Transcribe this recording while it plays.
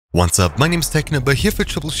What's up, my name is Technober here for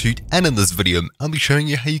Troubleshoot, and in this video, I'll be showing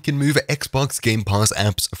you how you can move Xbox Game Pass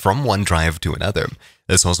apps from one drive to another.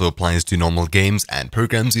 This also applies to normal games and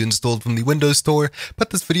programs you installed from the Windows Store, but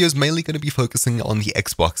this video is mainly going to be focusing on the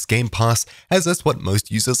Xbox Game Pass, as that's what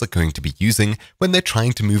most users are going to be using when they're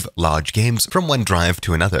trying to move large games from one drive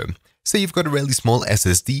to another. Say you've got a really small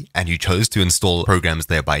SSD and you chose to install programs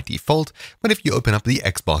there by default, but if you open up the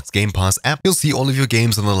Xbox Game Pass app, you'll see all of your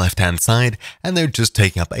games on the left-hand side, and they're just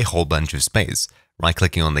taking up a whole bunch of space.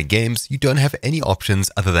 Right-clicking on the games, you don't have any options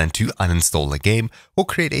other than to uninstall a game or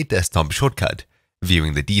create a desktop shortcut.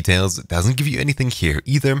 Viewing the details doesn't give you anything here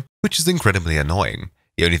either, which is incredibly annoying.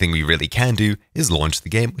 The only thing we really can do is launch the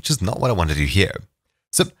game, which is not what I want to do here.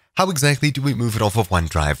 So, how exactly do we move it off of one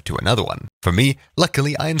drive to another one? For me,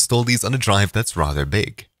 luckily I installed these on a drive that's rather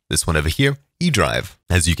big. This one over here, E drive.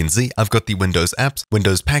 As you can see, I've got the Windows apps,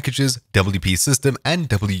 Windows packages, WP system,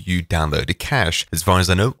 and WU downloaded cache. As far as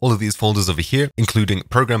I know, all of these folders over here, including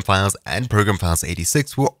program files and program files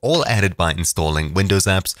 86, were all added by installing Windows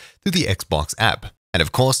apps through the Xbox app. And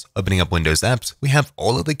of course, opening up Windows apps, we have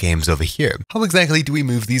all of the games over here. How exactly do we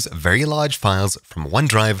move these very large files from one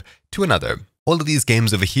drive to another? All of these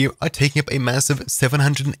games over here are taking up a massive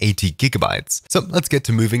 780 gigabytes. So let's get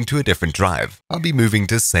to moving to a different drive. I'll be moving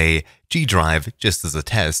to, say, G drive just as a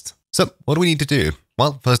test. So what do we need to do?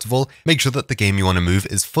 Well, first of all, make sure that the game you want to move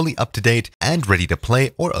is fully up to date and ready to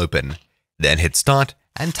play or open. Then hit start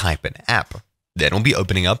and type in app. Then we'll be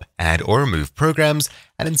opening up add or remove programs,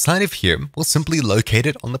 and inside of here, we'll simply locate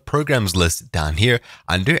it on the programs list down here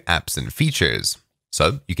under apps and features.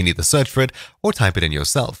 So you can either search for it or type it in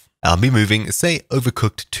yourself. I'll be moving, say,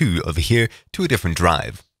 Overcooked 2 over here to a different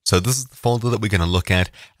drive. So this is the folder that we're going to look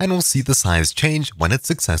at, and we'll see the size change when it's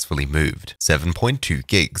successfully moved, 7.2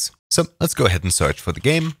 gigs. So let's go ahead and search for the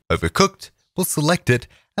game, Overcooked, we'll select it,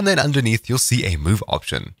 and then underneath you'll see a move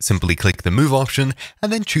option. Simply click the move option,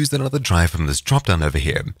 and then choose another drive from this dropdown over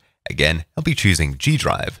here. Again, I'll be choosing G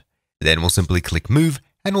drive. Then we'll simply click move,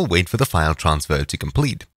 and we'll wait for the file transfer to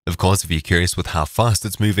complete. Of course, if you're curious with how fast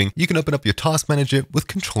it's moving, you can open up your task manager with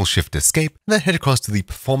Control-Shift-Escape, and then head across to the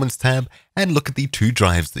Performance tab and look at the two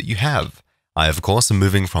drives that you have. I, of course, am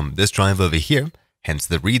moving from this drive over here, hence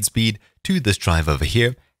the read speed, to this drive over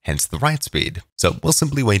here, hence the write speed. So we'll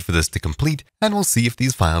simply wait for this to complete, and we'll see if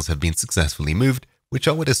these files have been successfully moved, which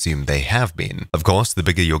I would assume they have been. Of course, the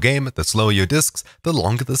bigger your game, the slower your disks, the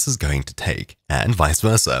longer this is going to take, and vice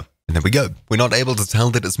versa. And there we go. We're not able to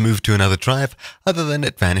tell that it's moved to another drive other than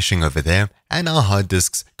it vanishing over there and our hard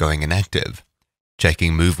disks going inactive.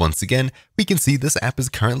 Checking move once again, we can see this app is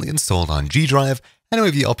currently installed on G drive, and we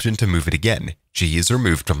have the option to move it again. G is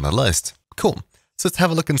removed from the list. Cool. So let's have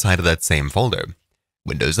a look inside of that same folder.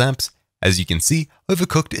 Windows apps. As you can see,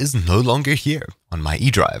 Overcooked is no longer here on my E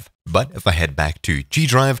drive. But if I head back to G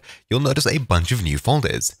drive, you'll notice a bunch of new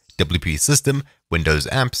folders. WP system, Windows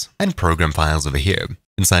apps, and program files over here.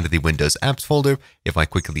 Inside of the Windows apps folder, if I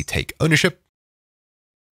quickly take ownership,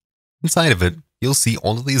 inside of it, you'll see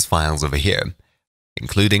all of these files over here,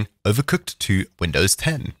 including Overcooked to Windows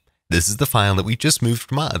 10. This is the file that we just moved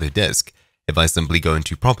from our other disk. If I simply go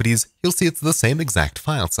into properties, you'll see it's the same exact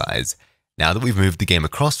file size. Now that we've moved the game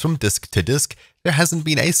across from disk to disk, there hasn't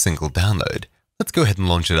been a single download. Let's go ahead and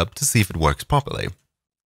launch it up to see if it works properly.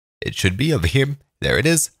 It should be over here. There it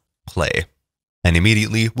is. Play. And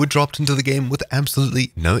immediately we're dropped into the game with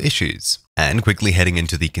absolutely no issues. And quickly heading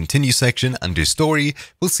into the continue section under story,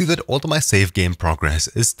 we'll see that all of my save game progress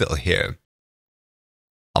is still here.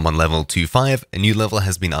 I'm on level 2.5, a new level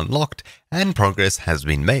has been unlocked, and progress has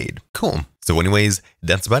been made. Cool. So anyways,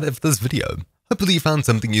 that's about it for this video. Hopefully you found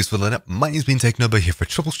something useful in it. My name's been Technober here for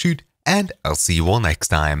Troubleshoot, and I'll see you all next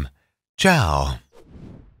time. Ciao.